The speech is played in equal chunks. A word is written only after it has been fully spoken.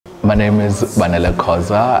My name is Banele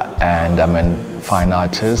Khoza, and I'm a fine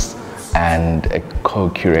artist and a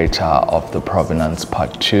co-curator of the Provenance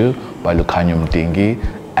Part II by Lukhanyo Mdingi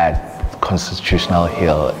at Constitutional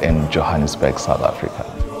Hill in Johannesburg, South Africa.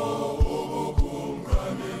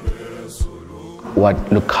 What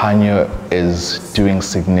Lukhanyo is doing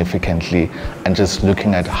significantly, and just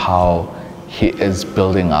looking at how he is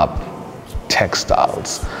building up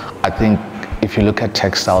textiles. I think if you look at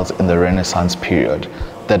textiles in the Renaissance period,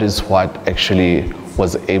 that is what actually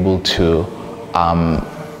was able to,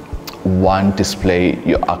 one, display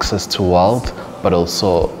your access to wealth, but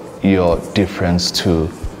also your difference to,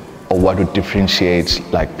 or what would differentiate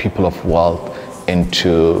like people of wealth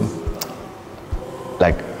into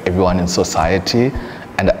like everyone in society.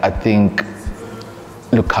 And I think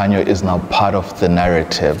Lukhanyo is now part of the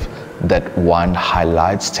narrative that, one,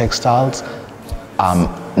 highlights textiles,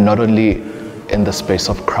 not only in the space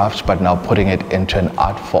of craft, but now putting it into an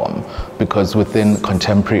art form, because within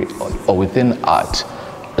contemporary or within art,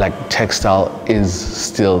 like textile is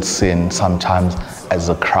still seen sometimes as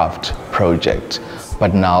a craft project,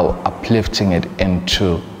 but now uplifting it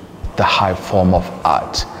into the high form of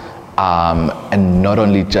art, and not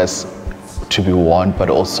only just to be worn, but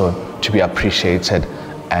also to be appreciated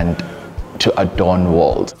and to adorn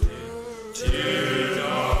walls.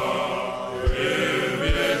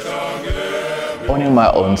 Owning my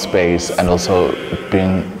own space and also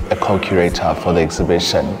being a co-curator for the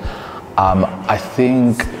exhibition, I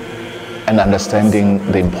think, and understanding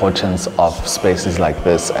the importance of spaces like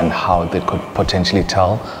this and how they could potentially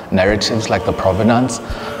tell narratives like the Provenance,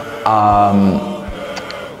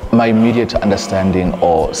 my immediate understanding,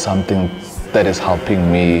 or something that is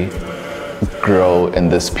helping me grow in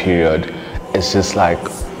this period, is just like,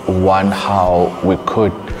 one, how we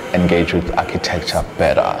could engage with architecture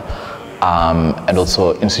better. And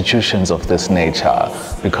also institutions of this nature,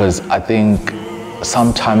 because I think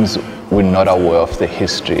sometimes we're not aware of the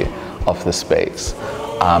history of the space,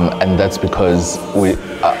 and that's because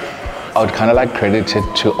I would kind of like credit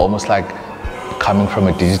it to almost like coming from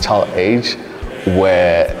a digital age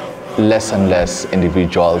where less and less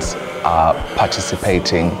individuals are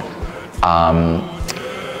participating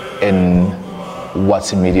in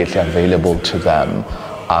what's immediately available to them,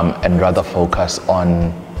 and rather focus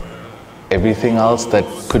on everything else that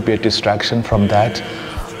could be a distraction from that.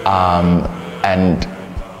 And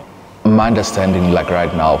my understanding, like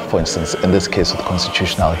right now, for instance, in this case with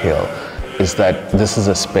Constitutional Hill, is that this is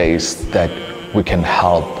a space that we can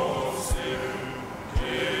help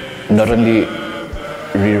not only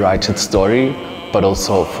rewrite its story, but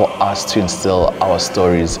also for us to instill our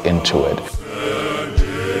stories into it.